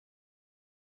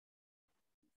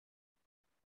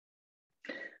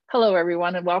Hello,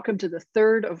 everyone, and welcome to the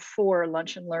third of 4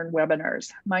 Lunch and Learn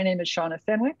webinars. My name is Shauna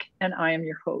Fenwick, and I am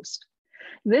your host.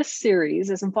 This series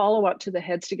is a follow-up to the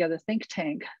Heads Together think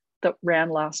tank that ran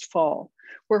last fall.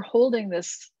 We're holding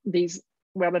these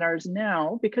webinars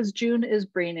now because June is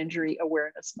Brain Injury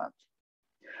Awareness Month.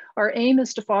 Our aim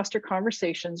is to foster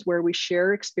conversations where we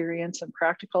share experience and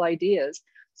practical ideas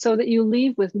so that you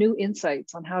leave with new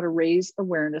insights on how to raise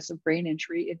awareness of brain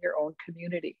injury in your own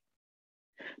community.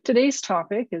 Today's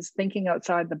topic is thinking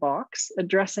outside the box,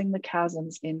 addressing the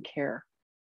chasms in care.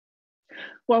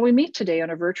 While we meet today on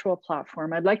a virtual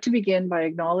platform, I'd like to begin by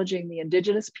acknowledging the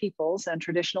Indigenous peoples and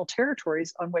traditional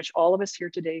territories on which all of us here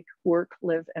today work,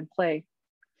 live, and play.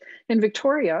 In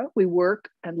Victoria, we work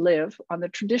and live on the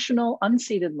traditional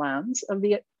unceded lands of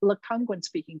the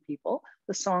Lekwungen-speaking people,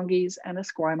 the Songhees and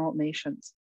Esquimalt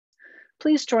nations.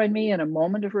 Please join me in a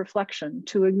moment of reflection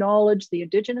to acknowledge the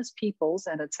Indigenous peoples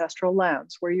and ancestral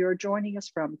lands where you are joining us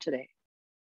from today.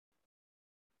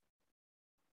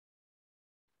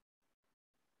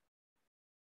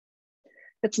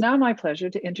 It's now my pleasure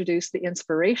to introduce the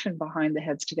inspiration behind the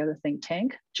Heads Together think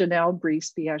tank, Janelle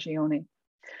Brees-Biagione.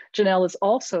 Janelle is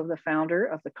also the founder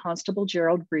of the Constable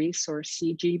Gerald Brees, or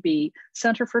CGB,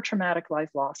 Center for Traumatic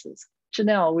Life Losses.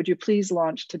 Janelle, would you please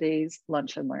launch today's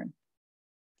Lunch and Learn?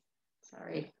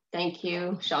 Sorry. Thank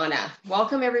you, Shauna.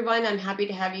 Welcome, everyone. I'm happy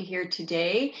to have you here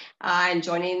today and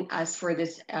joining us for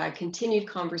this continued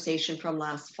conversation from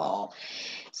last fall.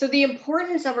 So the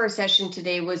importance of our session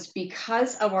today was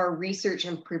because of our research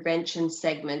and prevention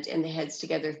segment in the Heads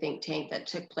Together think tank that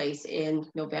took place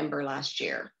in November last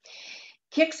year.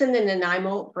 Kix and the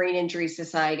Nanaimo Brain Injury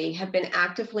Society have been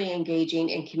actively engaging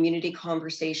in community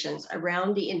conversations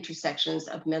around the intersections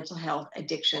of mental health,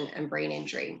 addiction, and brain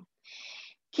injury.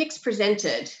 Kix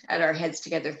presented at our Heads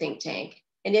Together think tank,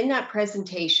 and in that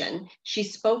presentation, she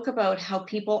spoke about how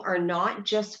people are not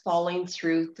just falling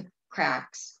through the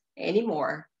cracks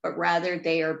anymore, but rather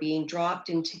they are being dropped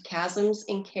into chasms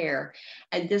in care,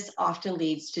 and this often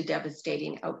leads to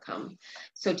devastating outcome.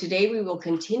 So today we will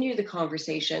continue the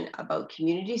conversation about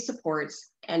community supports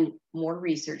and more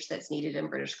research that's needed in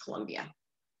British Columbia.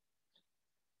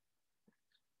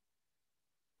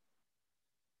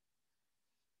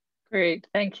 Great,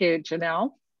 thank you,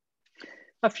 Janelle.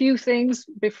 A few things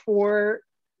before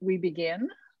we begin.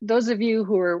 Those of you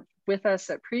who were with us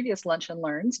at previous Lunch and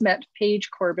Learns met Paige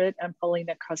Corbett and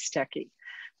Paulina Kostecki.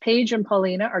 Paige and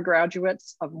Paulina are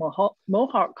graduates of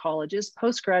Mohawk College's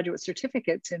postgraduate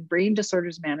certificates in brain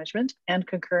disorders management and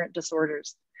concurrent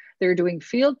disorders. They're doing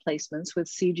field placements with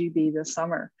CGB this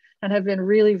summer and have been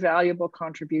really valuable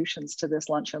contributions to this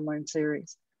Lunch and Learn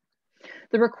series.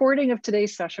 The recording of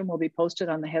today's session will be posted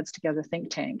on the Heads Together think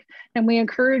tank, and we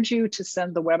encourage you to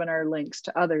send the webinar links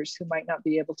to others who might not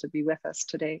be able to be with us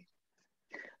today.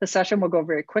 The session will go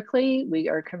very quickly. We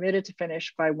are committed to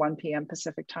finish by 1 p.m.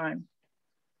 Pacific time.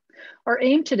 Our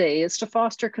aim today is to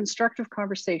foster constructive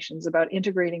conversations about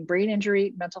integrating brain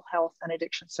injury, mental health, and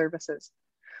addiction services.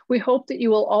 We hope that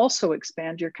you will also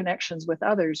expand your connections with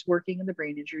others working in the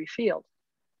brain injury field.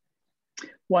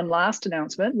 One last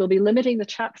announcement, we'll be limiting the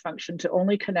chat function to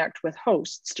only connect with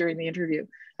hosts during the interview.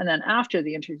 And then after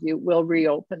the interview, we'll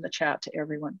reopen the chat to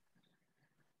everyone.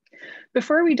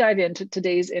 Before we dive into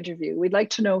today's interview, we'd like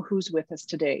to know who's with us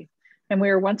today. And we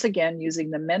are once again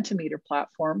using the Mentimeter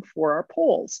platform for our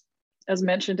polls. As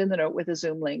mentioned in the note with a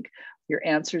Zoom link, your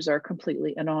answers are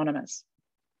completely anonymous.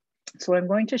 So I'm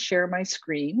going to share my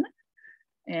screen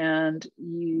and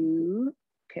you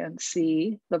can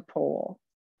see the poll.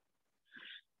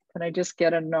 Can I just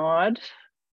get a nod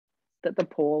that the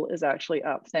poll is actually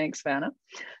up? Thanks, Vanna.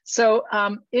 So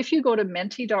if you go to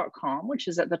menti.com, which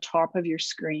is at the top of your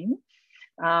screen,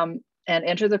 and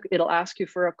enter it'll ask you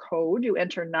for a code. You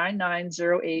enter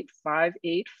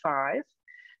 9908585,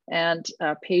 and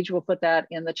Paige will put that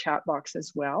in the chat box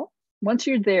as well. Once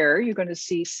you're there, you're going to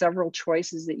see several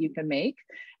choices that you can make.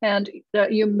 And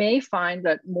you may find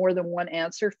that more than one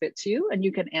answer fits you, and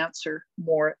you can answer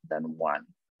more than one.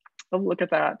 Oh, look at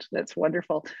that. That's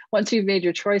wonderful. Once you've made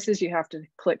your choices, you have to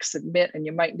click submit, and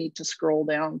you might need to scroll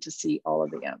down to see all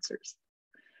of the answers.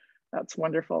 That's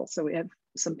wonderful. So we have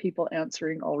some people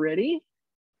answering already.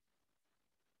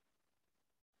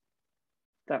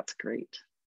 That's great.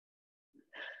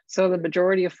 So the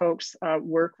majority of folks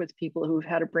work with people who've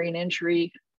had a brain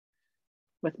injury,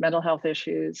 with mental health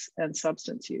issues and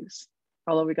substance use.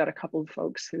 Although we got a couple of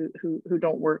folks who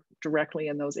don't work directly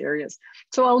in those areas.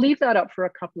 So I'll leave that up for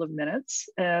a couple of minutes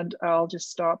and I'll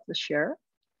just stop the share.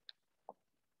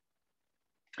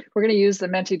 We're going to use the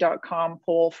menti.com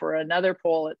poll for another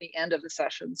poll at the end of the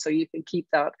session, so you can keep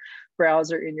that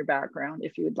browser in your background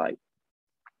if you would like.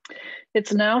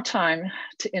 It's now time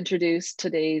to introduce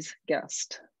today's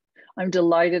guest. I'm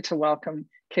delighted to welcome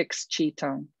Kix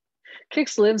Citton.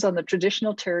 Kix lives on the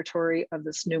traditional territory of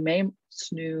the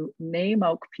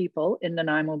Nanaimo people in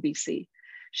Nanaimo, BC.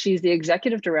 She's the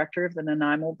executive director of the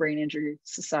Nanaimo Brain Injury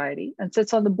Society and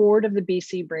sits on the board of the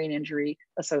BC Brain Injury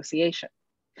Association.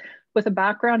 With a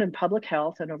background in public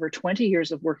health and over 20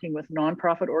 years of working with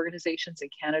nonprofit organizations in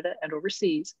Canada and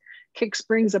overseas, Kix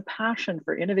brings a passion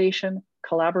for innovation,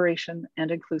 collaboration,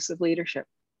 and inclusive leadership.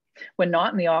 When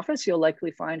not in the office, you'll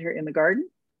likely find her in the garden,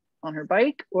 on her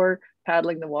bike, or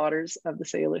paddling the waters of the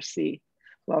Salish Sea.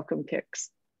 Welcome, Kix.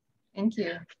 Thank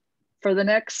you. For the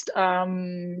next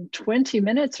 20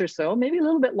 minutes or so, maybe a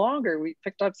little bit longer, we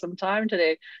picked up some time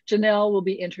today, Janelle will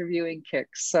be interviewing Kix,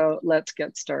 so let's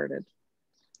get started.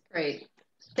 Great.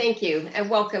 Thank you. And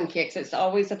welcome, Kix. It's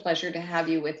always a pleasure to have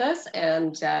you with us.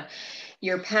 And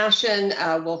your passion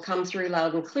will come through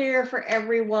loud and clear for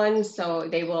everyone. So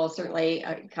they will certainly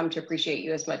come to appreciate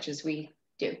you as much as we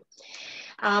do.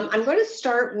 I'm going to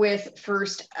start with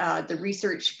first the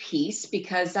research piece,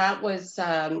 because that was,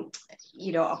 a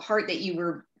part that you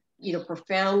were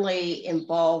profoundly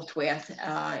involved with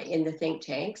in the think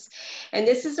tanks. And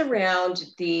this is around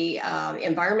the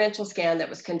environmental scan that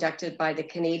was conducted by the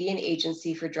Canadian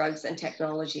Agency for Drugs and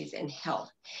Technologies in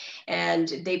Health. And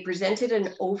they presented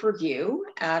an overview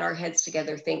at our Heads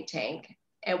Together think tank.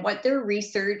 And what their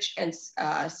research and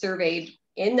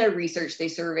in their research, they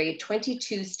surveyed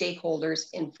 22 stakeholders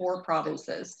in 4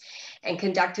 provinces and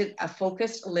conducted a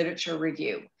focused literature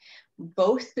review.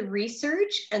 Both the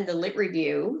research and the lit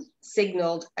review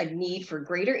signaled a need for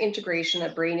greater integration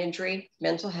of brain injury,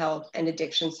 mental health, and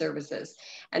addiction services,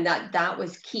 and that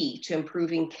was key to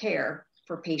improving care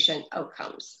for patient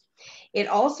outcomes. It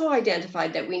also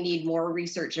identified that we need more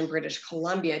research in British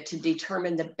Columbia to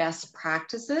determine the best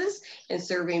practices in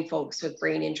serving folks with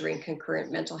brain injury and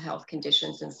concurrent mental health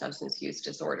conditions and substance use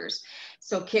disorders.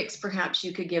 So Kix, perhaps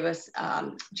you could give us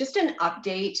just an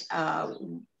update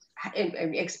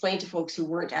and explain to folks who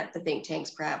weren't at the think tanks,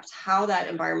 perhaps, how that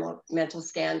environmental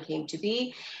scan came to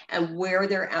be and where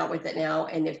they're at with it now,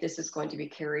 and if this is going to be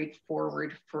carried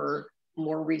forward for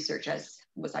more research as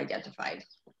was identified.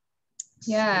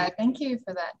 Yeah, thank you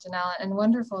for that, Janelle, and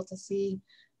wonderful to see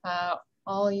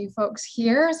all you folks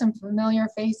here, some familiar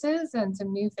faces and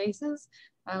some new faces.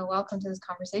 Welcome to this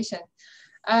conversation.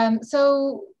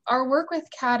 So our work with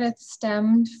CADITH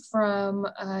stemmed from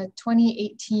a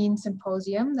 2018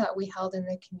 symposium that we held in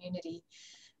the community.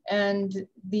 And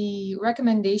the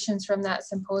recommendations from that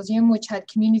symposium, which had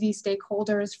community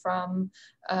stakeholders from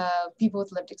people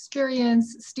with lived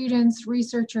experience, students,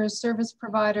 researchers, service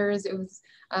providers, it was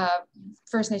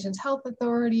First Nations Health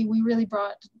Authority. We really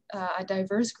brought a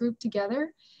diverse group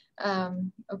together, about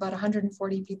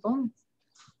 140 people,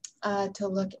 to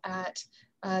look at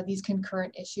these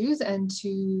concurrent issues and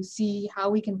to see how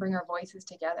we can bring our voices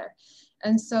together.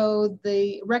 And so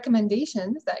the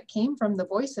recommendations that came from the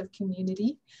voice of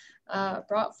community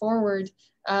brought forward,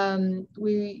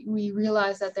 we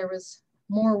realized that there was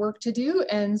more work to do.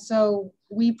 And so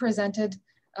we presented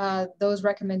those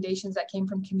recommendations that came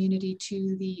from community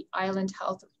to the Island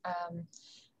Health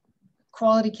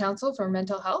Quality Council for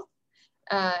Mental Health,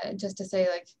 just to say,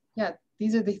 like, yeah,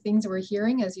 these are the things that we're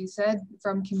hearing, as you said,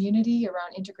 from community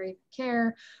around integrated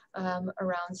care,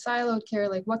 around siloed care,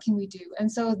 like what can we do?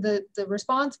 And so the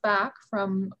response back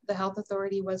from the health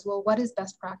authority was, well, what is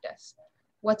best practice?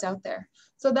 What's out there?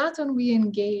 So that's when we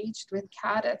engaged with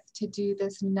CADITH to do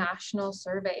this national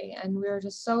survey. And we were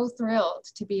just so thrilled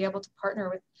to be able to partner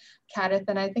with CADITH.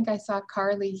 And I think I saw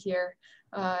Carly here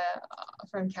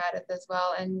from CADITH as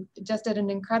well, and just did an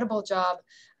incredible job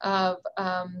of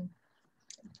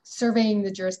surveying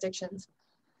the jurisdictions.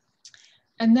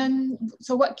 And then,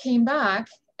 so what came back,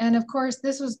 and of course,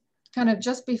 this was kind of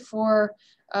just before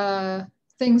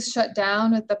things shut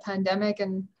down with the pandemic,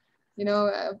 and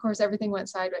of course, everything went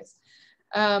sideways.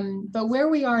 But where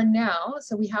we are now,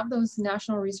 so we have those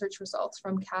national research results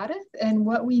from CADITH, and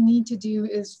what we need to do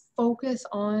is focus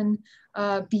on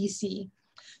BC.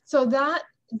 So that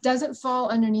doesn't fall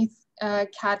underneath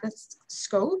CADITH's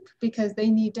scope, because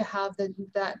they need to have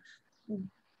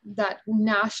that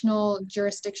national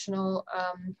jurisdictional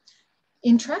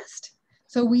interest.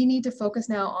 So we need to focus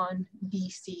now on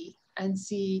BC and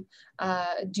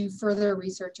do further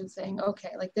research of saying,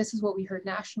 okay, like this is what we heard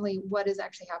nationally, what is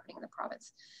actually happening in the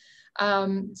province.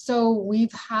 So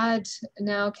we've had,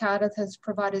 now CADITH has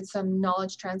provided some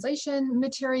knowledge translation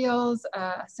materials,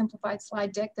 a simplified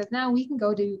slide deck that now we can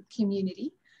go to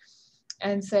community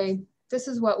and say, this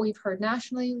is what we've heard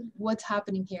nationally, what's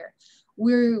happening here.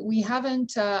 We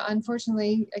haven't,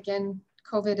 unfortunately, again,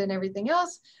 COVID and everything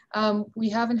else, we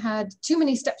haven't had too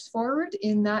many steps forward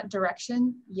in that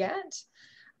direction yet.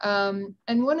 And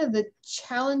one of the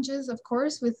challenges, of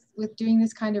course, with doing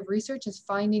this kind of research is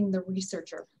finding the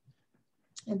researcher,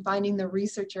 and finding the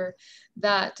researcher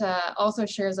that also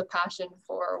shares a passion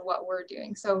for what we're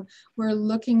doing. So we're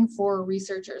looking for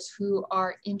researchers who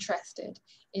are interested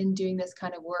in doing this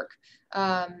kind of work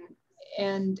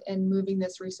and moving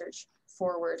this research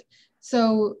forward.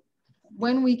 So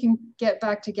when we can get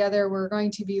back together, we're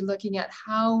going to be looking at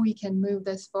how we can move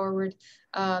this forward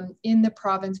in the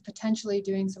province, potentially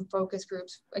doing some focus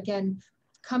groups, again,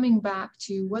 coming back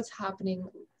to what's happening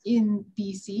in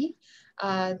BC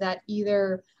that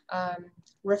either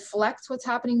reflects what's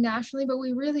happening nationally, but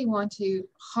we really want to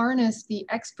harness the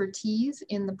expertise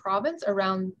in the province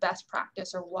around best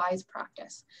practice or wise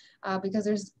practice, because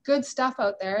there's good stuff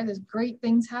out there, there's great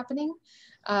things happening.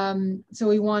 So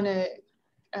we want to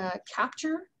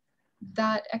capture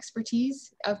that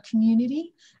expertise of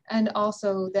community and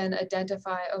also then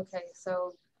identify, okay,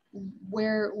 so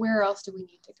where else do we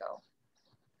need to go?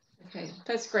 Okay,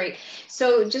 that's great.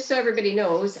 So just so everybody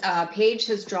knows, Paige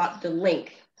has dropped the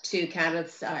link to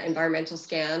Canada's environmental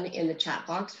scan in the chat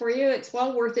box for you. It's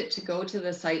well worth it to go to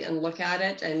the site and look at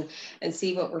it and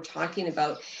see what we're talking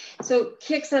about. So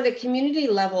Kix, on a community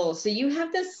level, so you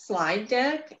have this slide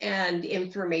deck and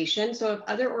information. So if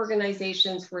other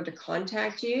organizations were to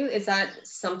contact you, is that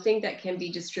something that can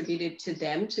be distributed to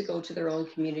them to go to their own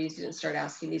communities and start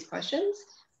asking these questions?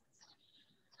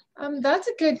 That's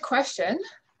a good question.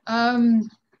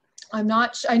 I'm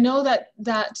not, I know that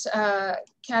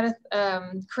Kenneth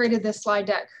created this slide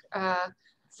deck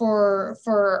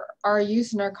for our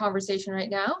use in our conversation right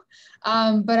now,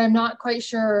 but I'm not quite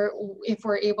sure if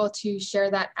we're able to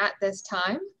share that at this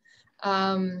time.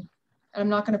 I'm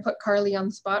not going to put Carly on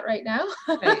the spot right now,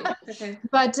 okay.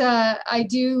 But I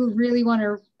do really want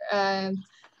to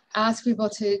ask people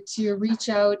to reach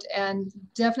out and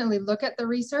definitely look at the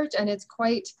research, and it's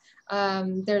quite,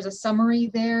 there's a summary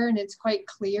there and it's quite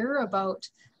clear about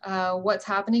what's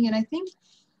happening. And I think,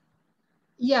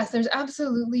 yes, there's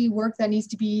absolutely work that needs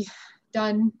to be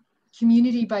done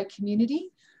community by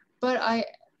community, but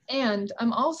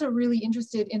I'm also really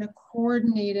interested in a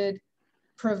coordinated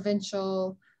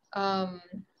provincial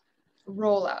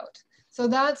rollout. So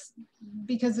that's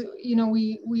because, you know,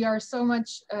 we are so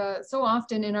much, so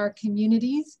often in our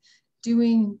communities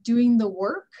doing the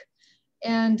work.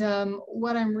 And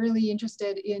what I'm really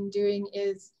interested in doing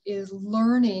is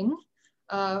learning,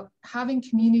 having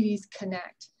communities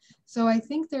connect. So I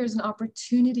think there's an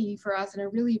opportunity for us, and I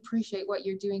really appreciate what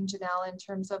you're doing, Janelle, in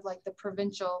terms of like the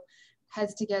provincial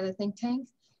Heads Together think tank.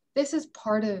 This is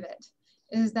part of it,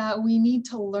 is that we need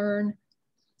to learn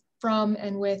from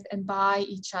and with and by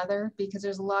each other, because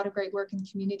there's a lot of great work in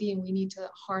community and we need to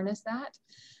harness that.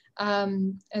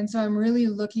 And so I'm really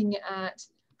looking at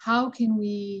how can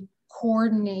we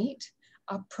coordinate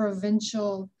a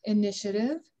provincial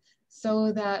initiative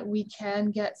so that we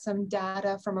can get some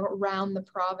data from around the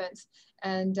province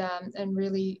and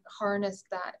really harness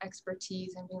that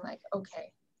expertise and being like,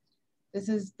 okay, this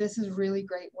is really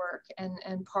great work,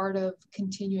 and part of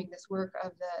continuing this work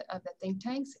of the think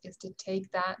tanks is to take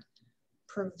that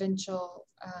provincial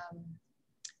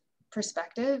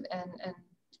perspective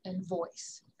and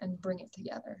voice and bring it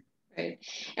together. Right.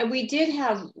 And we did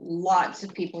have lots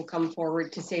of people come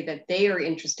forward to say that they are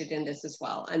interested in this as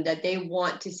well, and that they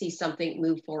want to see something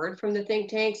move forward from the think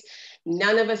tanks.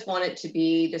 None of us want it to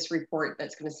be this report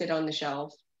that's going to sit on the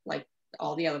shelf like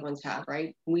all the other ones have,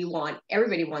 right?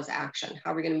 Everybody wants action.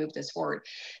 How are we going to move this forward?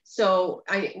 So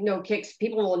I know Kix,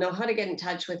 people will know how to get in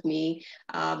touch with me,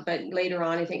 but later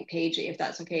on, I think Paige, if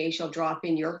that's okay, she'll drop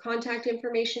in your contact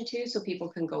information too, so people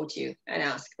can go to you and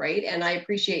ask, right? And I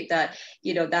appreciate that,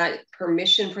 you know, that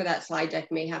permission for that slide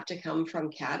deck may have to come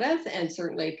from CADF, and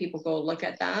certainly if people go look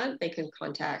at that, they can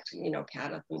contact, you know,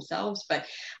 CADF themselves. But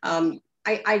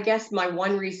I guess my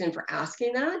one reason for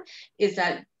asking that is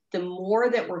that the more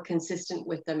that we're consistent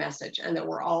with the message and that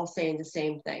we're all saying the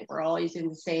same thing, we're all using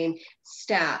the same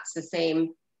stats, the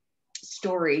same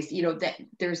stories, you know, that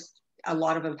there's a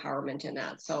lot of empowerment in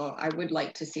that. So I would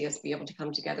like to see us be able to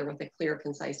come together with a clear,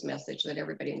 concise message that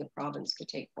everybody in the province could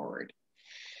take forward.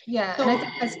 Yeah, and I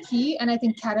think that's key. And I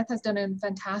think CADF has done a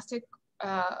fantastic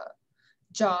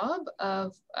job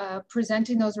of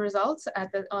presenting those results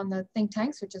on the think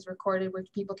tanks, which is recorded, which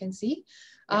people can see.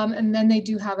 And then they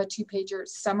do have a 2-pager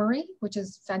summary, which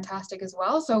is fantastic as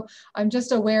well. So I'm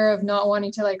just aware of not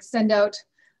wanting to like send out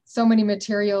so many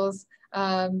materials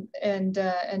and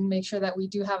make sure that we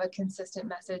do have a consistent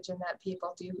message and that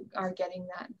people are getting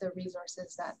the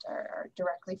resources that are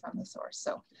directly from the source.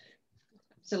 So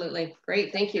Absolutely.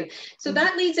 Great. Thank you. So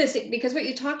that leads us, because what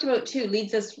you talked about too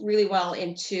leads us really well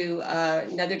into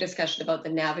another discussion about the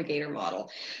navigator model.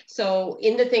 So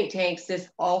in the think tanks, this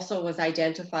also was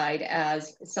identified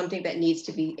as something that needs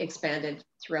to be expanded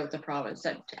throughout the province,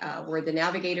 that where the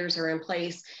navigators are in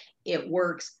place, it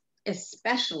works,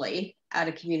 especially at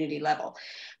a community level,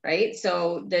 right?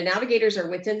 So the navigators are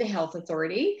within the health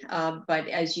authority, but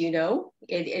as you know,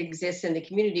 it exists in the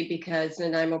community because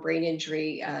Nanaimo Brain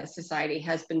Injury Society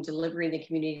has been delivering the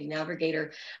community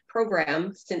navigator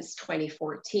program since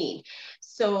 2014.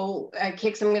 So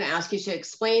Kix, I'm going to ask you to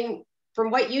explain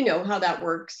from what you know how that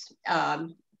works.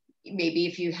 Maybe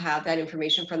if you have that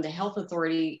information from the health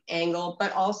authority angle,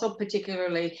 but also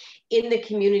particularly in the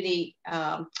community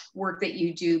work that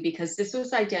you do, because this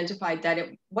was identified that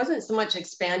it wasn't so much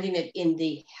expanding it in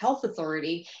the health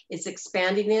authority, it's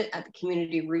expanding it at the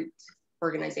community roots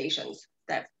organizations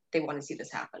that they want to see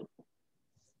this happen.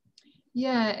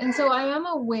 Yeah, and so I am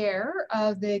aware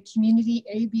of the community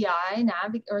ABI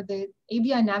or the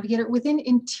ABI navigator within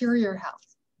interior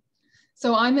health.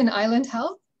 So I'm in Island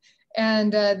Health,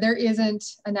 and there isn't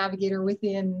a navigator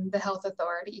within the health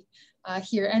authority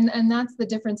here. And that's the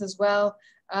difference as well,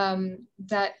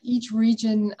 that each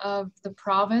region of the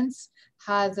province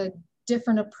has a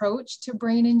different approach to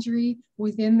brain injury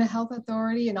within the health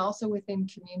authority and also within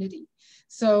community.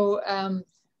 So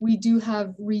we do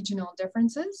have regional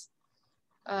differences.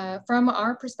 From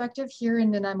our perspective here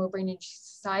in Nanaimo Brain Injury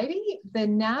Society, the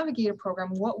Navigator program,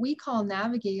 what we call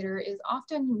Navigator, is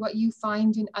often what you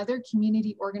find in other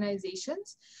community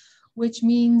organizations, which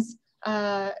means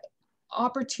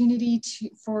opportunity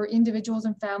for individuals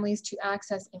and families to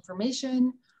access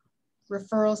information,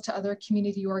 referrals to other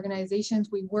community organizations.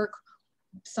 We work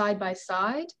side by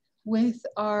side with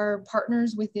our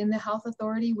partners within the health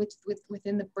authority,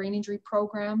 within the brain injury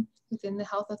program, within the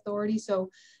health authority. So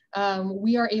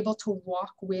we are able to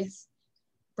walk with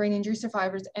brain injury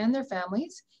survivors and their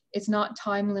families. It's not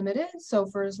time limited, so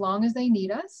for as long as they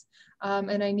need us.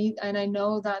 And I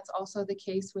know that's also the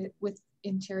case with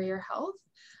interior health.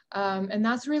 And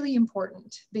that's really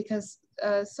important because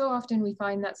so often we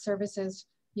find that services,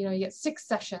 you know, you get 6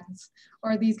 sessions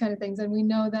or these kind of things. And we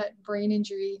know that brain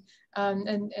injury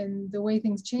and the way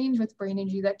things change with brain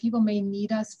injury, that people may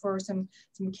need us for some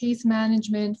case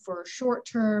management for short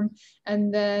term.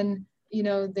 And then, you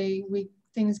know,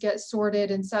 things get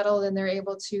sorted and settled and they're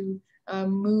able to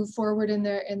move forward in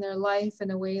their life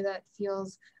in a way that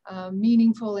feels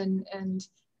meaningful and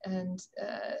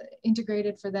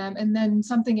integrated for them. And then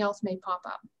something else may pop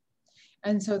up.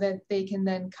 And so that they can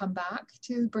then come back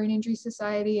to Brain Injury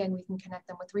Society and we can connect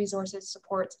them with resources,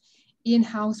 supports,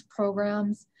 in-house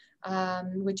programs,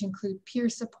 which include peer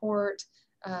support,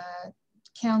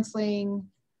 counseling,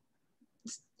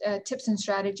 tips and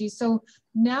strategies. So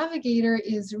Navigator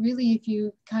is really, if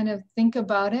you kind of think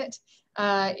about it,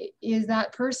 is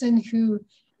that person who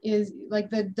is like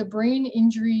the brain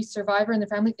injury survivor and the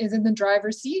family is in the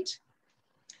driver's seat.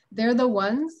 They're the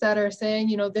ones that are saying,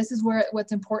 you know, this is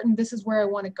what's important. This is where I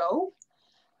want to go.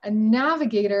 A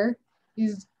navigator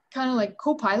is kind of like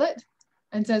co-pilot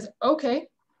and says, okay,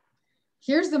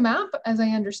 here's the map as I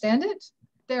understand it.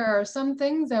 There are some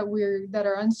things that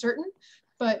are uncertain,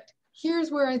 but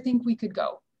here's where I think we could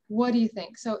go. What do you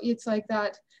think? So it's like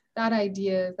that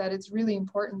idea that it's really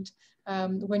important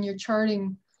when you're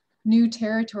charting new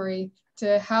territory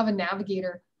to have a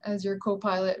navigator as your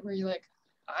co-pilot, where you're like,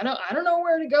 I don't know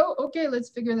where to go. Okay, let's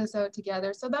figure this out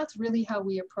together. So that's really how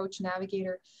we approach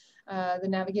Navigator, the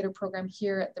Navigator program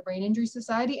here at the Brain Injury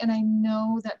Society. And I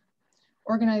know that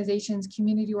organizations,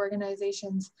 community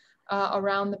organizations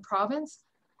around the province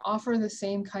offer the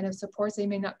same kind of supports. They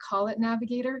may not call it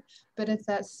Navigator, but it's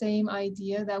that same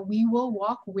idea that we will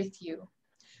walk with you.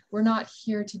 We're not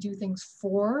here to do things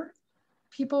for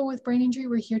people with brain injury.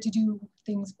 We're here to do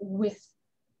things with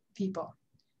people.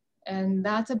 And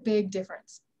that's a big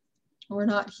difference. We're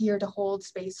not here to hold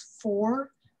space for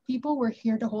people. We're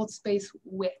here to hold space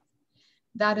with.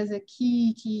 That is a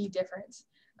key difference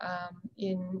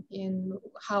in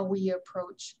how we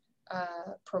approach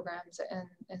programs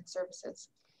and services.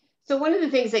 So one of the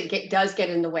things that does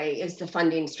get in the way is the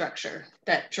funding structure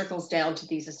that trickles down to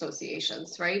these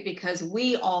associations, right? Because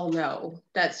we all know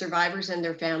that survivors and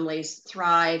their families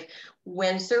thrive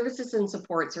when services and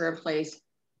supports are in place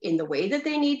in the way that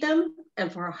they need them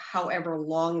and for however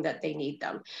long that they need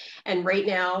them. And right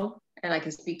now, and I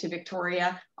can speak to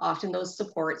Victoria, often those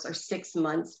supports are 6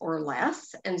 months or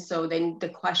less. And so then the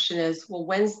question is, well,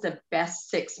 when's the best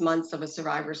 6 months of a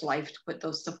survivor's life to put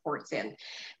those supports in?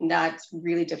 And that's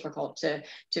really difficult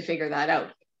to figure that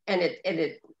out. And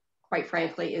it quite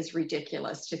frankly, is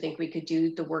ridiculous to think we could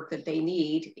do the work that they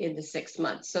need in the 6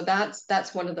 months. So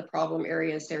that's one of the problem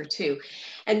areas there too.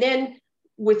 And then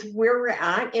with where we're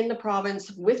at in the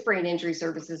province with brain injury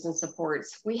services and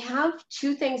supports, we have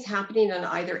two things happening on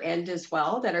either end as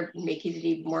well that are making it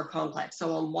even more complex.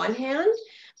 So on one hand,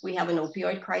 we have an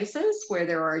opioid crisis where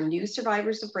there are new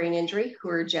survivors of brain injury who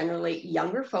are generally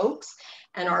younger folks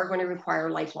and are going to require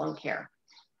lifelong care.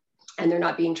 And they're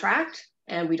not being tracked,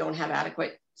 and we don't have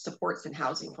adequate supports and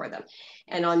housing for them.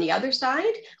 And on the other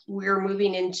side, we're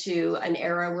moving into an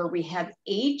era where we have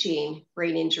aging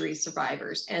brain injury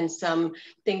survivors and some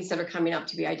things that are coming up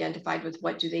to be identified with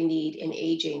what do they need in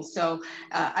aging. So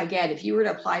again, if you were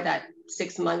to apply that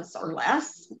 6 months or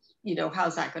less, you know,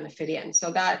 how's that going to fit in?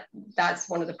 So that's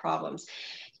one of the problems.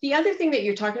 The other thing that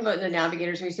you're talking about in the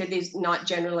navigators, when you said these not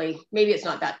generally, maybe it's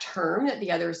not that term that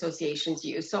the other associations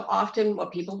use. So often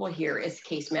what people will hear is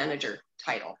case manager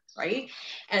title, right?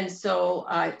 And so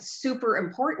super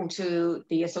important to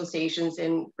the associations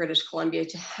in British Columbia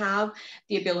to have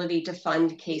the ability to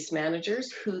fund case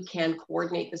managers who can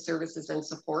coordinate the services and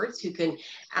supports, who can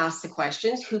ask the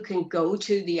questions, who can go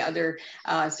to the other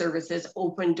services,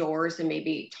 open doors and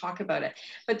maybe talk about it.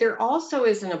 But there also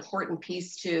is an important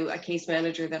piece to a case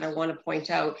manager that I want to point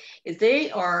out is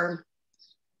they are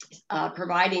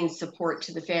providing support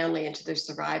to the family and to their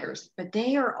survivors, but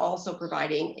they are also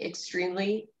providing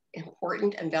extremely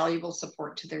important and valuable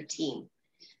support to their team,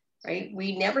 right?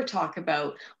 We never talk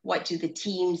about what do the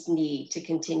teams need to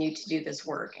continue to do this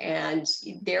work. And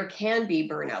there can be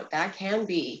burnout. That can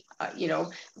be, you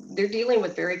know, they're dealing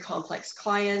with very complex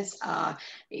clients.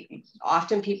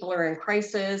 Often people are in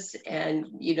crisis and,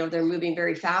 you know, they're moving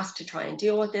very fast to try and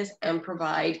deal with this and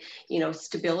provide, you know,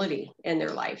 stability in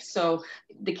their life. So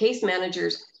the case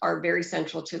managers are very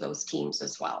central to those teams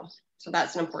as well. So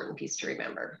that's an important piece to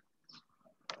remember.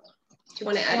 Do you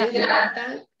want to add anything about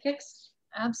that, Kix?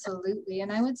 Absolutely.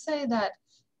 And I would say that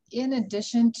in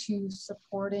addition to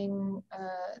supporting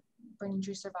brain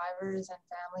injury survivors and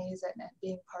families and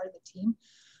being part of the team,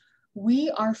 we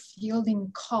are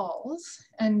fielding calls,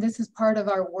 and this is part of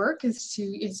our work, is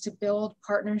to build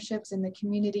partnerships in the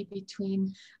community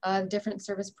between different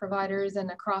service providers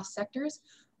and across sectors.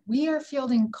 We are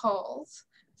fielding calls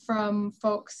from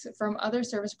folks from other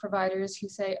service providers who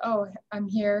say, oh, I'm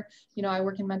here, you know, I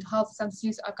work in mental health, substance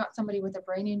use, I've got somebody with a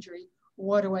brain injury.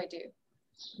 What do I do?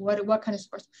 What kind of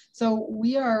support? So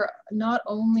we are not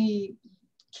only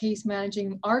case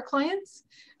managing our clients,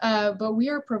 but we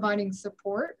are providing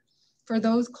support for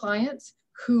those clients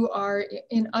who are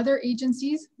in other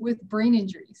agencies with brain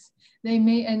injuries. They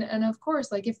may, and of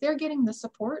course, like if they're getting the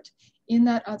support in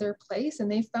that other place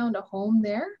and they found a home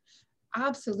there,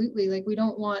 absolutely, like we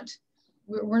don't want,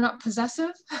 we're not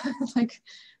possessive. Like,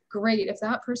 great, if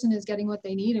that person is getting what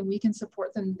they need and we can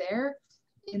support them there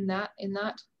in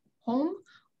that home,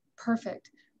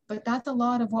 perfect. But that's a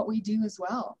lot of what we do as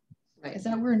well, right? Is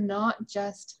that we're not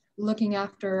just looking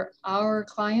after our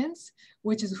clients,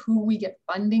 which is who we get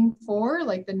funding for,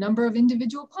 like the number of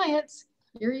individual clients,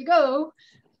 here you go.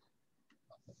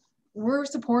 We're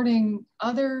supporting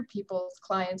other people's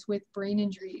clients with brain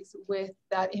injuries with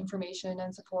that information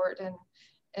and support,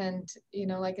 and you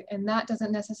know, like, and that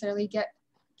doesn't necessarily get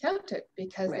counted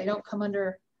because right. They don't come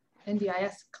under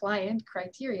NDIS client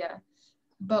criteria,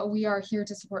 but we are here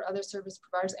to support other service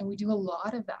providers, and we do a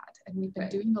lot of that, and we've been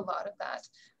right. doing a lot of that,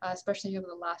 especially over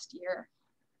the last year.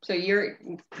 So you're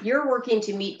working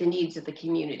to meet the needs of the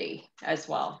community as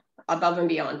well, above and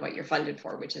beyond what you're funded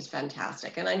for, which is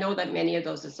fantastic. And I know that many of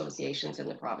those associations in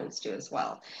the province do as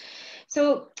well.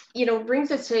 So, you know, brings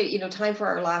us to, you know, time for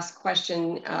our last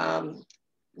question.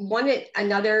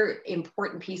 Another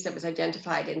important piece that was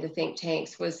identified in the think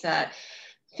tanks was that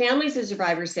families and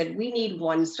survivors said, we need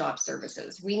one-stop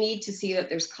services. We need to see that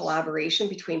there's collaboration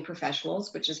between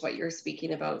professionals, which is what you're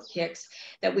speaking about, Kix,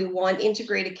 that we want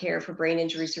integrated care for brain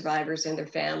injury survivors and their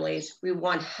families. We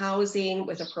want housing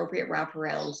with appropriate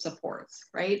wraparound supports,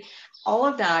 right? All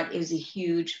of that is a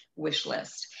huge wish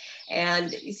list.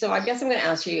 And so I guess I'm going to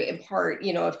ask you in part,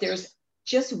 you know, if there's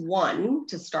just one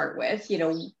to start with, you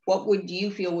know, what would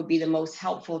you feel would be the most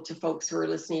helpful to folks who are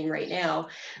listening right now?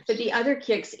 But the other,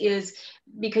 Kix, is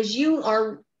because you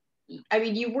are, I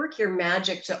mean, you work your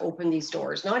magic to open these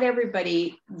doors. Not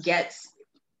everybody gets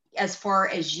as far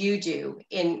as you do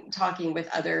in talking with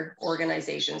other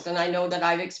organizations. And I know that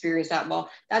I've experienced that. Well,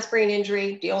 that's brain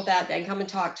injury, deal with that, then come and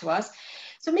talk to us.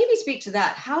 So maybe speak to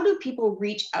that. How do people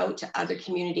reach out to other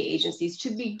community agencies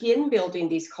to begin building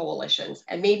these coalitions?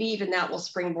 And maybe even that will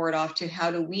springboard off to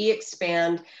how do we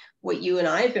expand what you and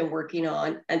I have been working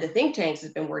on and the think tanks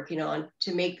have been working on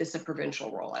to make this a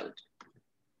provincial rollout?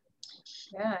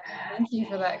 Yeah, thank you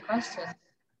for that question.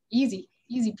 Easy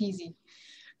peasy.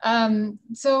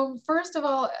 So first of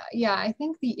all, yeah, I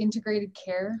think the integrated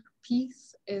care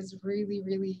piece is really,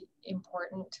 really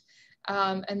important.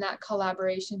 And that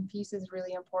collaboration piece is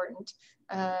really important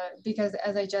because,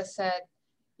 as I just said,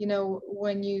 you know,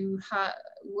 when you have,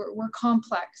 we're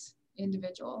complex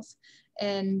individuals,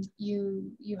 and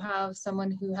you have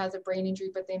someone who has a brain injury,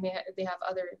 but they have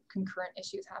other concurrent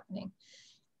issues happening.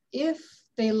 If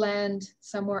they land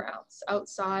somewhere else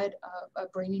outside of a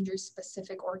brain injury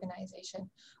specific organization,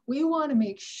 we want to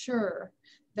make sure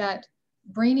that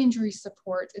brain injury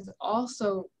support is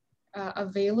also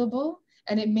available,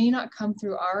 and it may not come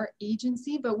through our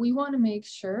agency, but we want to make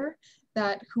sure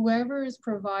that whoever is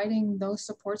providing those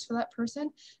supports for that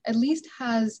person at least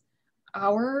has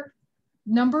our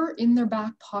number in their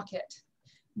back pocket,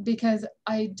 because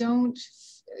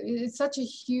it's such a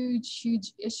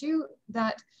huge issue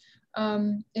that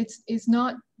it's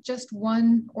not just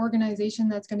one organization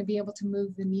that's going to be able to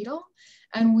move the needle,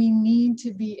 and we need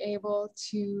to be able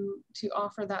to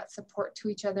offer that support to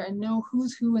each other and know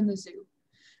who's who in the zoo,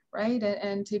 right?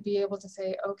 And to be able to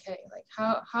say, okay, like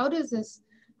how does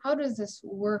this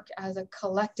work as a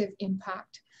collective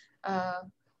impact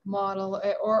model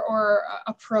or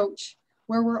approach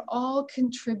where we're all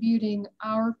contributing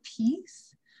our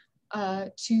piece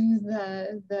to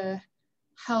the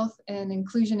health and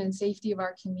inclusion and safety of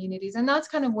our communities. And that's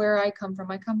kind of where I come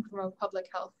from. I come from a public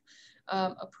health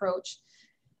approach.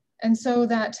 And so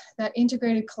that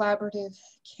integrated collaborative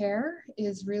care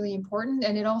is really important.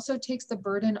 And it also takes the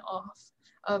burden off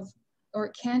of, or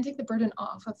it can take the burden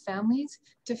off of families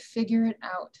to figure it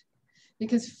out,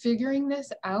 because figuring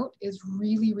this out is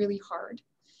really, really hard.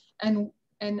 And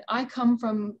I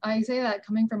say that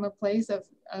coming from a place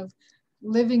of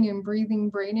living and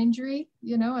breathing brain injury,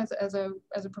 you know, as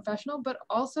a professional, but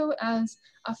also as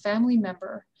a family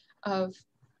member of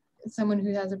someone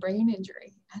who has a brain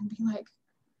injury, and be like,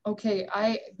 okay,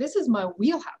 this is my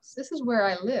wheelhouse. This is where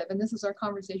I live. And this is our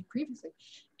conversation previously.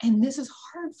 And this is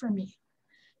hard for me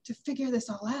to figure this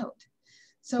all out.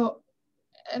 So,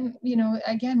 and you know,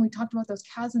 again, we talked about those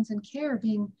chasms in care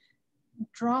being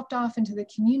dropped off into the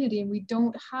community, and we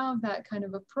don't have that kind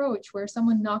of approach where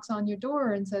someone knocks on your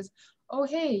door and says, oh,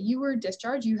 hey, you were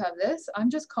discharged, you have this, I'm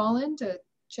just calling to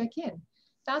check in.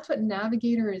 That's what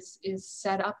Navigator is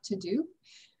set up to do.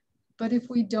 But if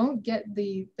we don't get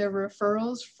the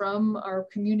referrals from our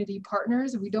community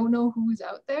partners, we don't know who's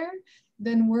out there,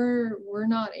 then we're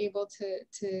not able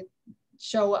to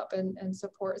show up and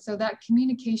support. So that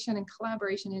communication and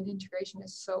collaboration and integration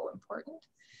is so important.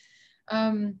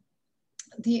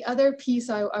 The other piece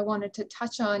I wanted to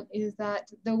touch on is that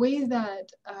the way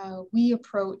that we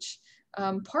approach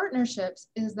partnerships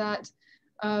is that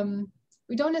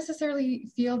we don't necessarily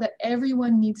feel that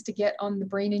everyone needs to get on the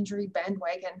brain injury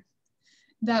bandwagon,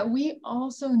 that we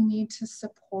also need to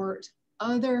support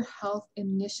other health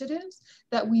initiatives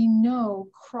that we know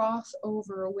cross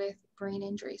over with brain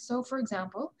injury. So for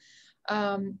example,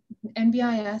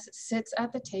 NBIS sits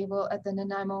at the table at the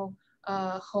Nanaimo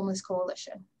Homeless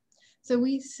Coalition. So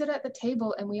we sit at the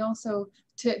table, and we also,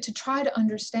 to try to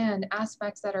understand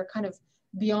aspects that are kind of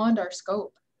beyond our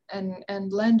scope,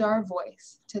 and lend our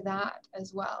voice to that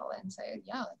as well, and say,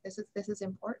 yeah, like this is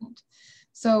important.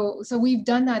 So we've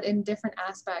done that in different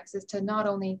aspects, is to not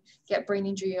only get brain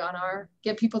injury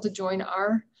get people to join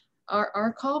our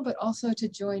call, but also to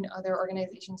join other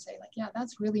organizations, say like, yeah,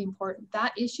 that's really important.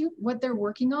 That issue, what they're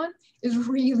working on is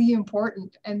really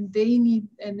important, and they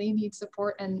need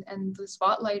support and the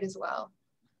spotlight as well.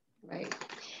 Right.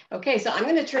 Okay, so I'm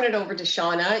going to turn it over to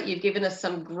Shauna. You've given us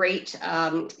some great,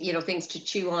 things to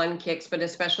chew on, Kix, but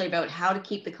especially about how to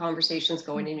keep the conversations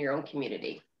going in your own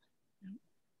community.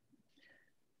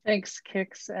 Thanks,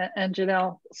 Kix and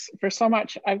Janelle, for so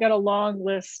much. I've got a long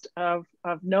list of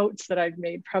notes that I've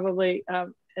made, probably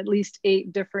at least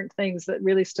 8 different things that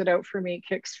really stood out for me,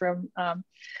 Kix, from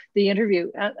the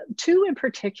interview. 2 in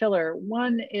particular.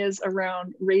 One is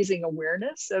around raising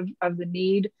awareness of the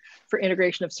need for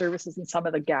integration of services and some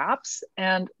of the gaps,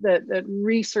 and that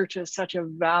research is such a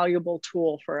valuable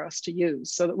tool for us to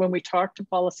use, so that when we talk to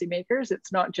policymakers,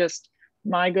 it's not just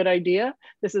my good idea.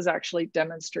 This is actually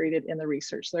demonstrated in the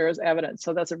research. There is evidence.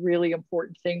 So that's a really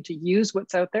important thing, to use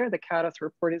what's out there. The CADITH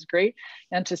report is great,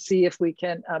 and to see if we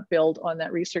can build on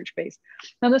that research base.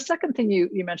 Now, the second thing you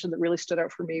mentioned that really stood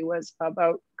out for me was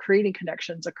about creating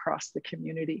connections across the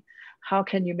community. How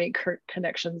can you make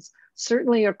connections,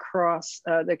 certainly across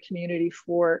the community,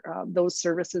 for those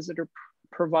services that are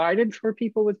provided for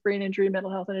people with brain injury,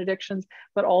 mental health, and addictions,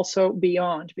 but also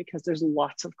beyond, because there's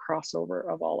lots of crossover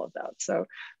of all of that. So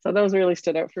those really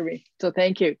stood out for me. So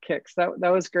thank you, Kix.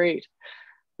 That was great.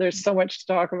 There's so much to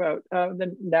talk about.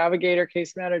 The navigator,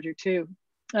 case manager too.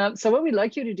 So what we'd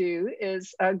like you to do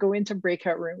is go into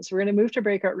breakout rooms. We're going to move to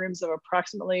breakout rooms of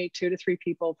approximately 2 to 3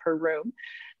 people per room.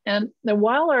 And then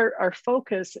while our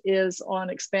focus is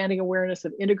on expanding awareness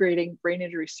of integrating brain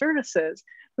injury services,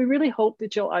 we really hope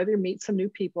that you'll either meet some new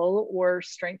people or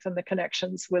strengthen the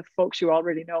connections with folks you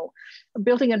already know.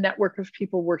 Building a network of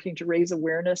people working to raise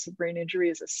awareness of brain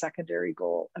injury is a secondary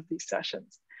goal of these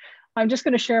sessions. I'm just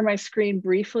going to share my screen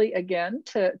briefly again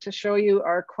to show you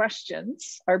our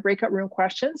questions, our breakout room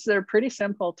questions. They're pretty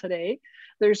simple today.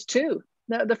 There's 2.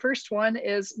 The first one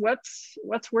is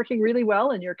what's working really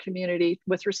well in your community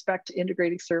with respect to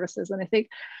integrating services. And I think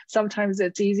sometimes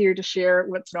it's easier to share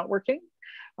what's not working,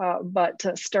 but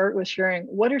to start with sharing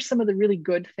what are some of the really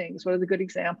good things, what are the good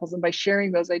examples? And by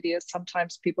sharing those ideas,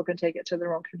 sometimes people can take it to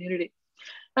their own community.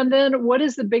 And then what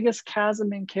is the biggest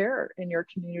chasm in care in your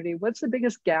community? What's the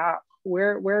biggest gap?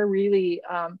 Where really,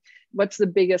 what's the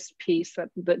biggest piece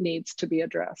that needs to be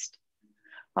addressed?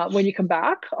 When you come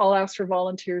back, I'll ask for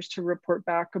volunteers to report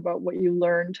back about what you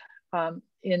learned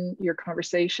in your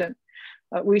conversation.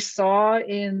 We saw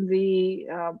in the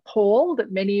poll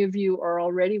that many of you are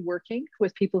already working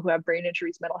with people who have brain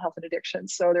injuries, mental health, and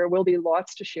addictions. So there will be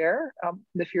lots to share.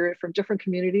 If you're from different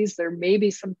communities, there may be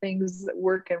some things that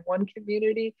work in one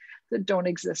community that don't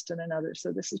exist in another.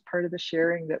 So this is part of the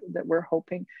sharing that we're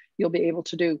hoping you'll be able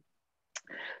to do.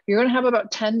 You're going to have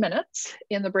about 10 minutes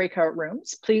in the breakout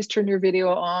rooms. Please turn your video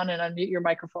on and unmute your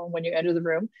microphone when you enter the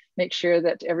room. Make sure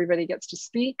that everybody gets to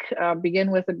speak. Begin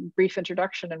with a brief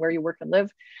introduction and where you work and live.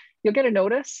 You'll get a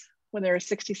notice when there are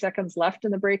 60 seconds left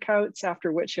in the breakouts,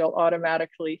 after which you'll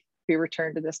automatically be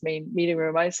returned to this main meeting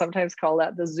room. I sometimes call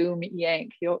that the Zoom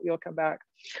yank. You'll come back.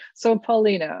 So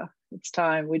Paulina, it's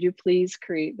time. Would you please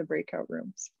create the breakout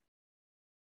rooms?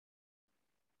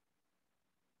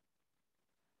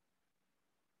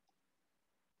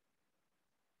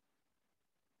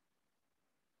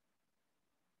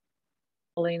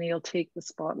 Paulina, you'll take the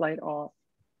spotlight off.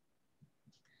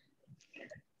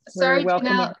 Sorry,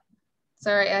 Janelle.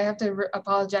 Sorry, I have to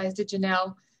apologize to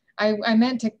Janelle. I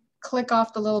meant to click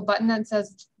off the little button that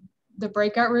says the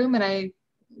breakout room and I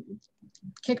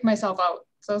kicked myself out.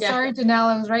 So yeah. Sorry, Janelle,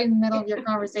 I was right in the middle of your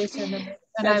conversation and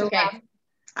That's okay.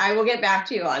 I will get back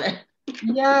to you on it.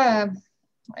 Yeah,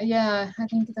 I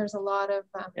think there's a lot of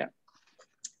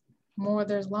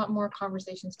there's a lot more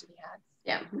conversations to be had.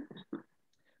 Yeah.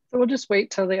 So we'll just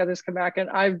wait till the others come back. And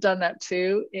I've done that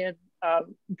too in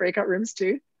breakout rooms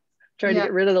too. Trying to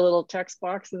get rid of the little text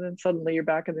box and then suddenly you're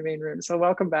back in the main room. So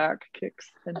welcome back, Kix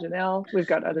and Janelle. We've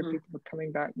got other people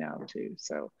coming back now too.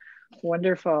 So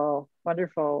wonderful,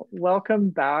 wonderful.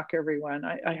 Welcome back, everyone.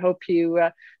 I hope you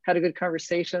had a good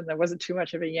conversation. There wasn't too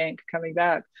much of a yank coming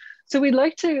back. So we'd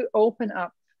like to open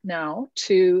up now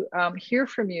to hear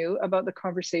from you about the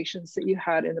conversations that you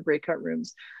had in the breakout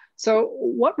rooms. So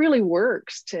what really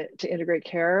works to integrate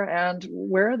care and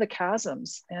where are the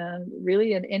chasms? And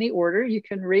really in any order, you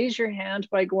can raise your hand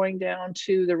by going down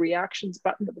to the reactions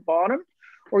button at the bottom,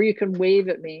 or you can wave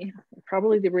at me.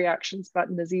 Probably the reactions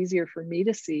button is easier for me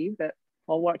to see, but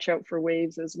I'll watch out for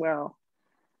waves as well.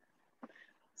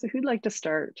 So who'd like to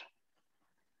start?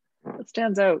 What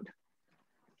stands out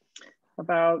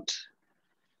about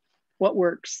what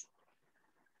works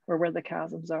or where the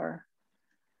chasms are?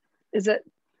 Is it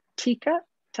Tika?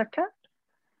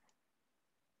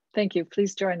 Thank you.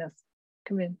 Please join us.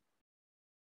 Come in.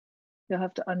 You'll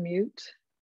have to unmute.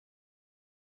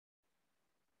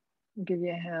 I'll give you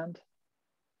a hand.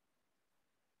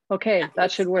 Okay,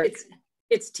 that should work.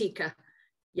 It's Tika.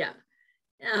 Yeah.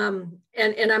 And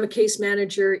I'm a case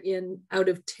manager out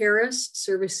of Terrace,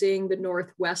 servicing the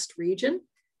Northwest region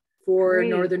for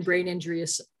Great. Northern Brain Injury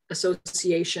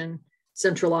Association.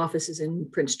 Central office is in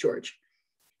Prince George.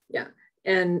 Yeah.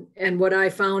 And what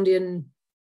I found in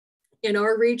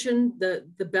our region,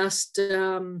 the best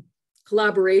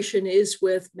collaboration is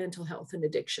with mental health and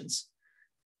addictions.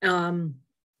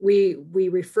 We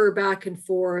refer back and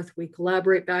forth, we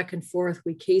collaborate back and forth,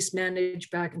 we case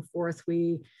manage back and forth,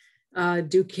 we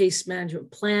do case management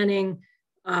planning,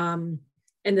 and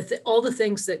all the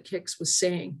things that Kix was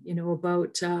saying,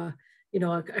 about a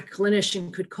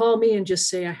clinician could call me and just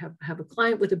say, I have a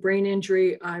client with a brain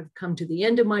injury. I've come to the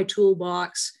end of my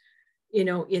toolbox,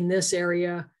 in this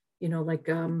area, like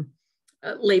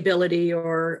lability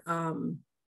or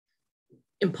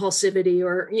impulsivity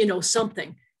or,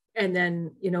 something. And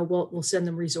then, we'll send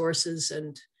them resources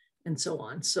and so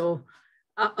on. So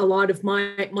a lot of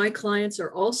my clients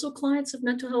are also clients of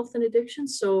mental health and addiction.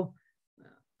 So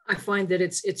I find that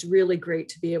it's really great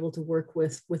to be able to work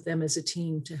with them as a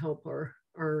team to help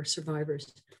our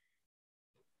survivors.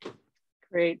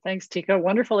 Great, thanks, Tika.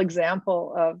 Wonderful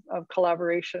example of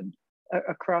collaboration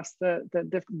across the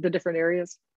different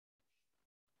areas.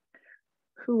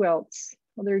 Who else?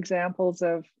 Other examples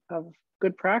of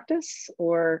good practice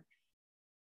or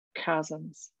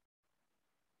chasms?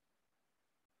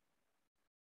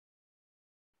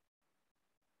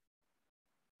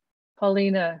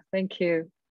 Paulina, thank you.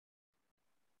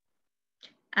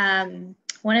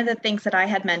 One of the things that I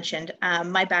had mentioned,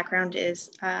 my background is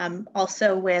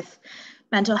also with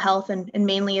mental health and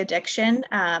mainly addiction.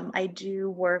 I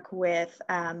do work with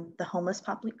the homeless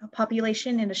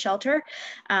population in a shelter.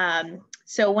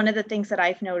 So one of the things that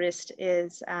I've noticed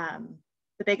is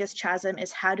the biggest chasm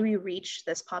is how do we reach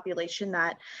this population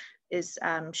that is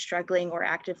struggling or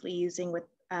actively using with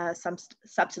some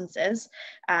substances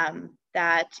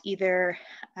that either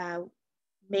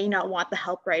may not want the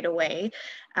help right away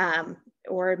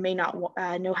or may not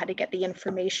know how to get the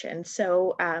information.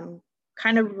 So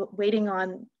kind of waiting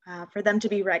on for them to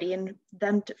be ready and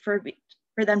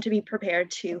for them to be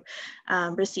prepared to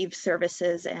receive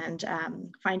services and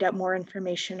find out more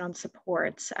information on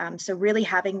supports. So really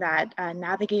having that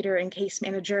navigator and case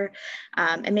manager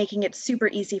and making it super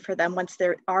easy for them once they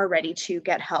are ready to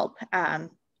get help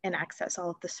and access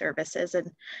all of the services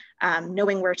and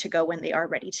knowing where to go when they are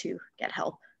ready to get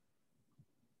help.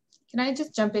 Can I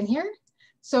just jump in here?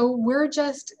 So we're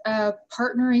just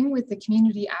partnering with the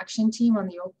community action team on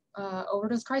the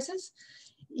overdose crisis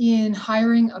in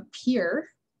hiring a peer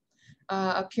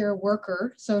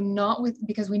worker. So not with,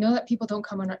 because we know that people don't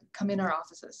come in our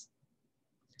offices.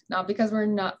 Not because we're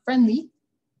not friendly,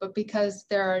 but because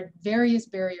there are various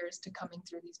barriers to coming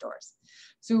through these doors.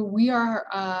 So we are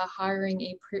hiring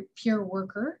a peer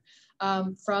worker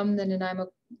from the Nanaimo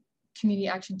Community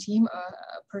Action Team,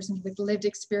 a person with lived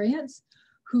experience,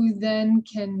 who then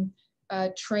can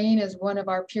train as one of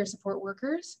our peer support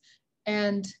workers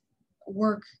and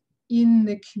work in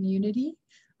the community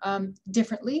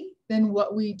differently than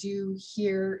what we do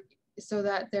here, so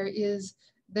that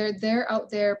they're out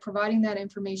there providing that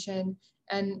information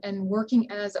and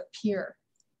working as a peer.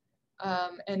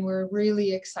 And we're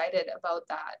really excited about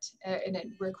that. And it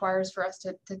requires for us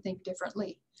to think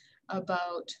differently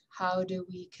about how do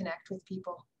we connect with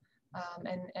people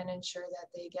and ensure that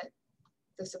they get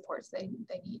the supports they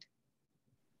need.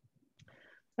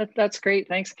 That's great,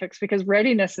 thanks, Kix, because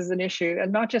readiness is an issue,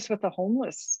 and not just with the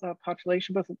homeless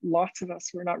population, but lots of us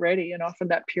who are not ready, and often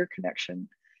that peer connection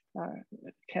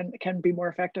can be more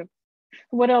effective.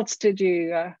 What else did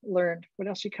you learn? What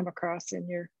else did you come across in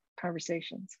your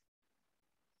conversations?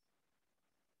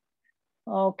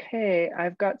 Okay,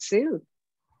 I've got Sue.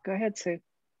 Go ahead, Sue.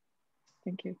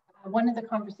 Thank you. One of the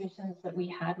conversations that we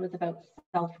had was about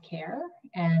self-care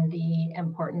and the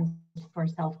importance for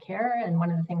self-care. And one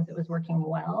of the things that was working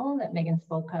well that Megan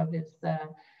spoke of is the,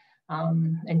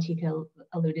 and Tika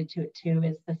alluded to it too,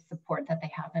 is the support that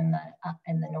they have in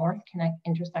the north,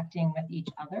 intersecting with each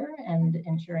other and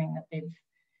ensuring that they've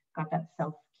got that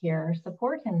self-care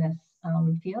support in this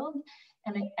field.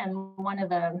 And one of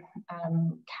the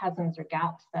chasms or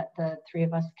gaps that the three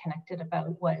of us connected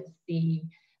about was the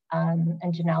and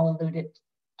Janelle alluded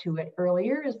to it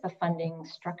earlier, is the funding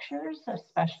structures,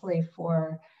 especially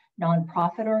for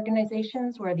nonprofit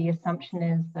organizations, where the assumption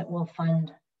is that we'll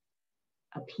fund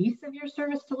a piece of your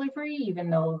service delivery, even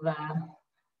though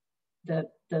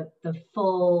the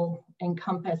full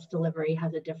encompass delivery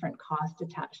has a different cost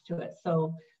attached to it.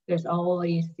 So there's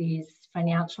always these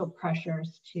financial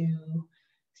pressures to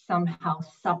somehow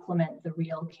supplement the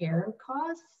real care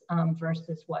costs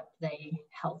versus what the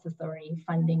health authority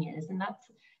funding is, and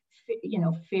that's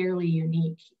fairly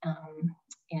unique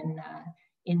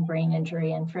in brain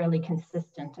injury and fairly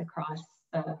consistent across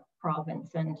the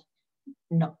province and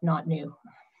not new.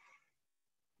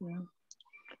 Yeah.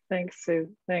 Thanks, Sue.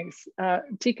 Thanks.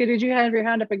 Tika, did you have your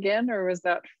hand up again, or was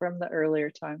that from the earlier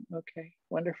time? Okay,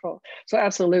 wonderful. So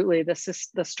absolutely,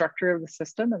 the structure of the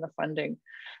system and the funding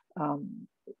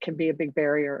can be a big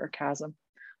barrier or chasm.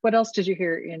 What else did you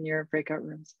hear in your breakout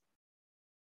rooms?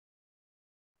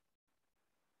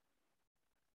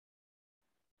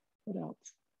 What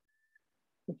else?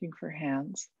 Looking for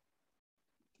hands.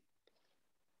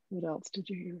 What else did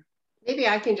you hear? Maybe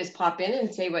I can just pop in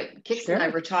and say what Kix and I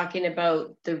were talking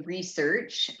about, the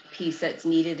research piece that's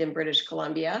needed in British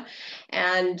Columbia,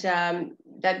 and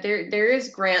that there is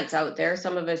grants out there.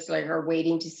 Some of us are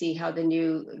waiting to see how the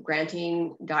new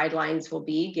granting guidelines will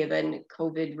be given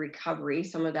COVID recovery.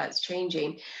 Some of that's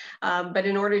changing. But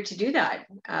in order to do that,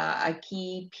 a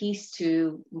key piece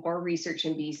to more research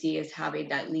in BC is having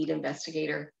that lead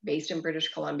investigator based in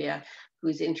British Columbia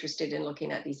who's interested in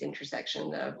looking at these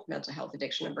intersections of mental health,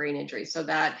 addiction, and brain injury. So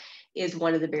that is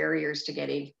one of the barriers to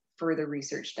getting further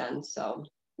research done. So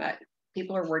but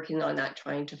people are working on that,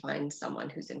 trying to find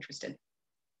someone who's interested.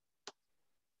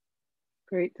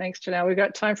 Great, thanks, Janelle. We've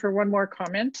got time for one more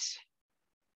comment.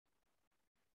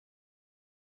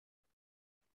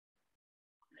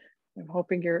 I'm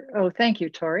hoping you're, oh, thank you,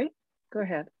 Tori. Go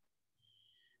ahead.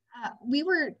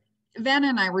 Vanna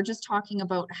and I were just talking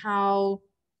about how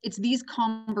it's these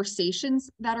conversations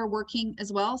that are working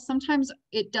as well. Sometimes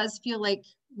it does feel like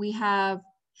we have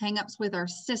hangups with our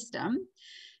system,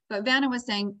 but Vanna was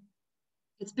saying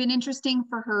it's been interesting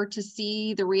for her to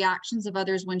see the reactions of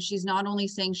others when she's not only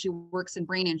saying she works in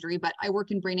brain injury, but I work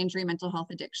in brain injury, mental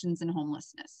health, addictions, and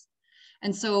homelessness.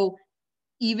 And so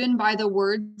even by the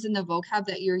words and the vocab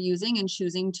that you're using and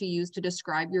choosing to use to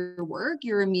describe your work,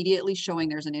 you're immediately showing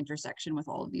there's an intersection with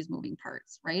all of these moving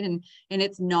parts, right? And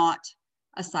it's not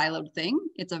a siloed thing.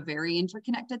 It's a very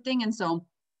interconnected thing. And so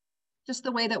just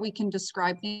the way that we can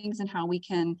describe things and how we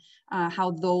can,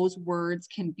 how those words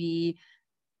can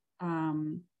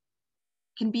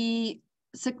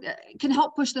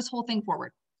help push this whole thing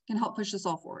forward, can help push this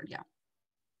all forward. Yeah.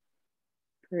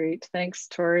 Great, thanks,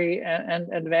 Tori and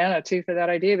Vanna too for that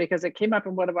idea, because it came up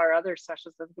in one of our other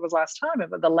sessions, I think it was last time,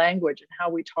 about the language and how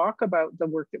we talk about the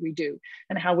work that we do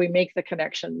and how we make the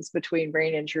connections between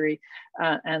brain injury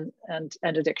and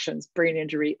addictions, brain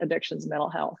injury, addictions, mental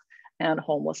health, and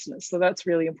homelessness. So that's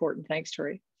really important. Thanks,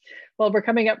 Tori. Well, we're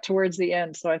coming up towards the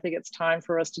end, so I think it's time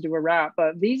for us to do a wrap.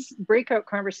 But these breakout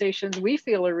conversations we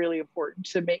feel are really important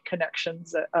to make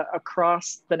connections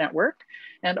across the network,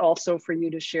 and also for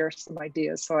you to share some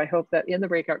ideas. So I hope that in the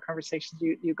breakout conversations,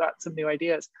 you got some new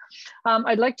ideas.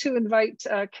 I'd like to invite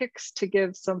Kix to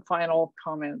give some final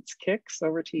comments. Kix,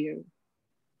 over to you.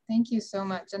 Thank you so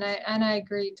much. And I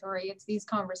agree, Tori, it's these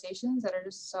conversations that are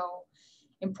just so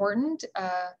important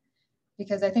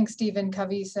because I think Stephen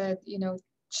Covey said, you know,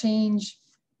 change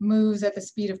moves at the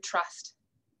speed of trust.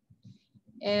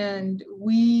 And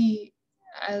we,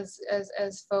 as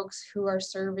folks who are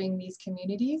serving these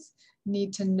communities,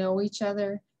 need to know each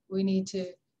other. We need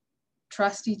to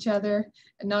trust each other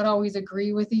and not always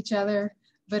agree with each other,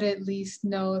 but at least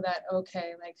know that,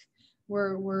 okay, like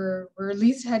we're at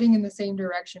least heading in the same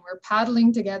direction. We're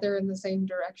paddling together in the same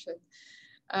direction.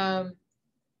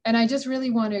 And I just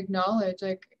really want to acknowledge,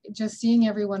 like, just seeing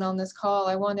everyone on this call,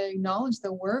 I want to acknowledge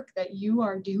the work that you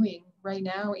are doing right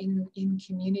now in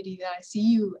community, that I see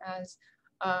you as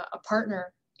a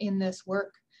partner in this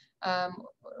work,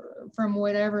 from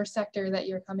whatever sector that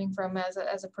you're coming from,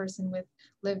 as a person with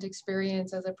lived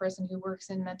experience, as a person who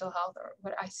works in mental health,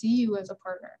 but I see you as a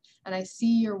partner and I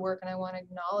see your work, and I want to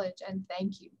acknowledge and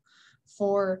thank you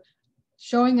for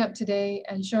showing up today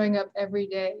and showing up every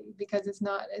day, because it's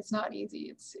not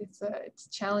easy. It's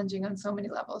challenging on so many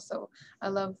levels. So I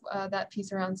love that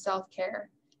piece around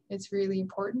self-care. It's really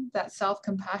important, that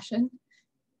self-compassion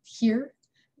here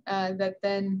that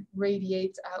then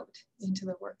radiates out into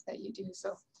the work that you do.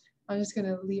 So I'm just going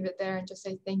to leave it there and just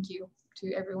say thank you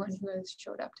to everyone who has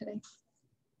showed up today.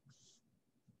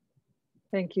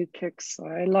 Thank you, Kix.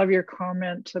 I love your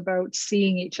comment about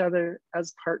seeing each other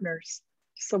as partners.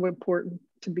 So important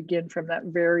to begin from that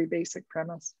very basic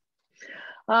premise.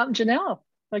 Janelle,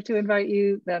 I'd like to invite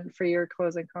you then for your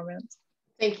closing comments.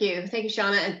 Thank you,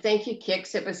 Shauna, and thank you,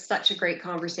 Kix. It was such a great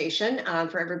conversation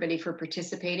for everybody for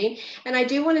participating. And I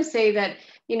do want to say that,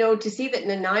 you know, to see that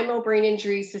Nanaimo Brain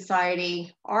Injury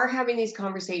Society are having these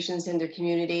conversations in their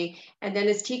community, and then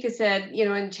as Tika said, you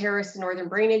know, in Terrace Northern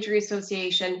Brain Injury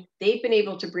Association, they've been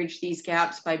able to bridge these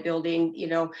gaps by building, you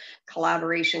know,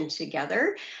 collaboration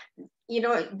together. You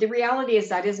know, the reality is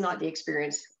that is not the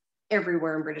experience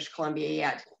everywhere in British Columbia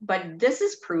yet, but this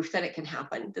is proof that it can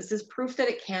happen. This is proof that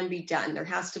it can be done. There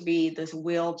has to be this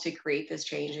will to create this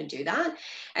change and do that.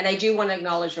 And I do want to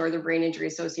acknowledge Northern Brain Injury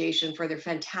Association for their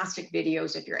fantastic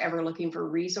videos. If you're ever looking for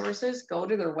resources, go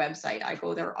to their website. I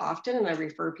go there often and I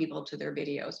refer people to their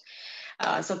videos.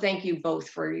 So thank you both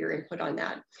for your input on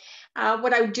that.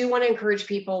 What I do want to encourage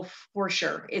people for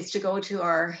sure is to go to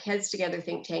our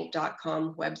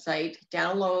headstogetherthinktank.com website,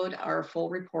 download our full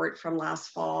report from last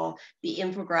fall, the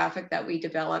infographic that we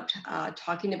developed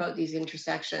talking about these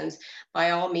intersections.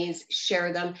 By all means,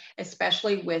 share them,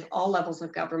 especially with all levels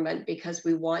of government, because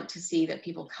we want to see that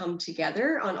people come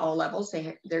together on all levels.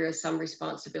 There is some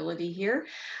responsibility here,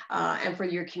 and for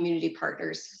your community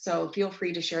partners. So feel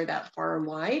free to share that far and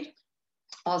wide.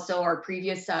 Also, our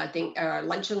previous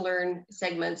lunch and learn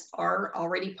segments are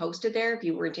already posted there. If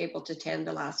you weren't able to attend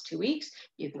the last 2 weeks,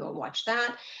 you can go and watch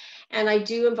that. And I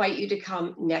do invite you to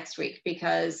come next week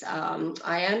because I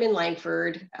am in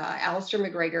Langford. Alistair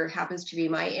McGregor happens to be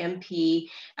my MP,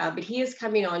 but he is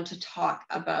coming on to talk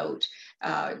about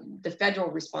the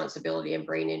federal responsibility in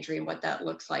brain injury and what that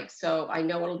looks like. So I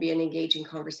know it'll be an engaging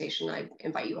conversation. I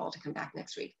invite you all to come back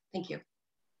next week. Thank you.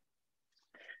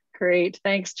 Great,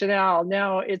 thanks Janelle.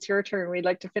 Now it's your turn. We'd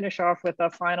like to finish off with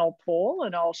a final poll,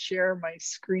 and I'll share my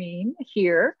screen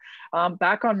here.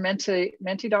 Back on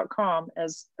menti.com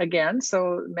as again,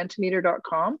 so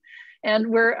mentimeter.com. And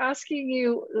we're asking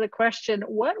you the question,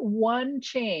 what one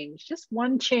change, just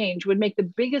one change, would make the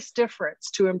biggest difference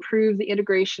to improve the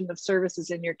integration of services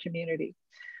in your community?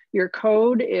 Your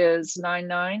code is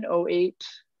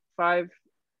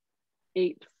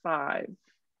 9908585.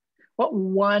 What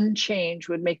one change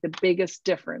would make the biggest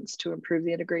difference to improve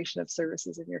the integration of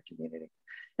services in your community?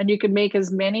 And you can make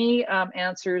as many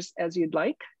answers as you'd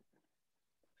like.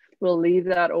 We'll leave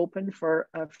that open for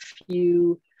a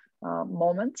few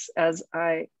moments as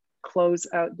I close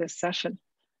out this session.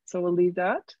 So we'll leave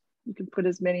that. You can put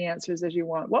as many answers as you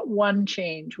want. What one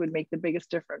change would make the biggest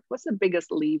difference? What's the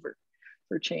biggest lever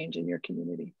for change in your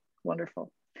community?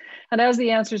 Wonderful. And as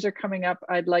the answers are coming up,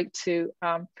 I'd like to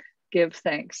give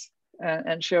thanks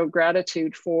and show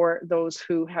gratitude for those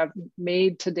who have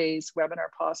made today's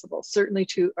webinar possible. Certainly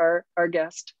to our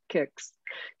guest, Kix.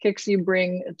 Kix, you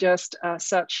bring just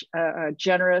such a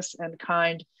generous and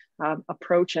kind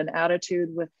approach and attitude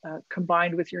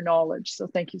combined with your knowledge. So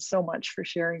thank you so much for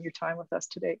sharing your time with us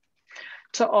today.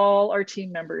 To all our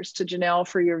team members, to Janelle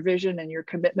for your vision and your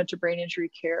commitment to brain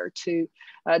injury care, to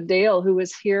Dale, who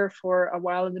was here for a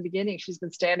while in the beginning. She's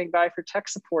been standing by for tech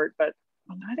support, but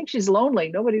I think she's lonely.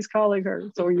 Nobody's calling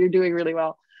her. So you're doing really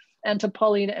well. And to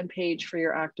Paulina and Paige for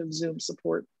your active Zoom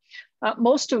support.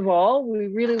 Most of all, we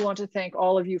really want to thank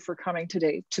all of you for coming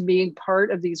today, to being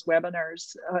part of these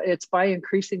webinars. It's by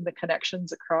increasing the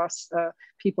connections across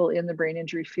people in the brain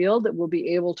injury field that we'll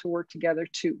be able to work together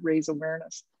to raise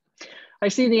awareness. I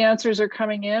see the answers are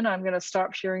coming in. I'm going to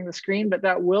stop sharing the screen, but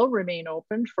that will remain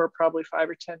open for probably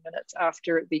 5 or 10 minutes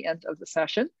after the end of the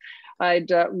session.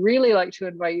 I'd really like to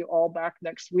invite you all back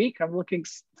next week. I'm looking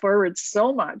forward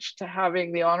so much to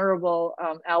having the Honorable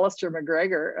Alistair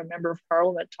McGregor, a Member of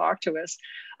Parliament, talk to us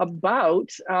about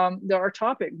our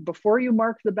topic, Before You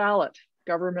Mark the Ballot,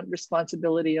 Government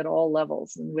Responsibility at All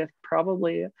Levels, and with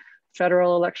probably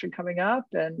federal election coming up,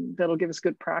 and that'll give us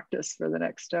good practice for the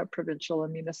next provincial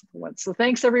and municipal ones. So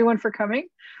thanks everyone for coming.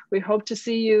 We hope to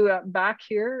see you back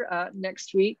here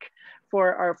next week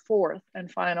for our 4th and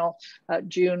final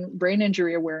June Brain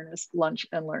Injury Awareness Lunch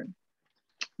and Learn.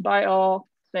 Bye all,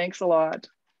 thanks a lot.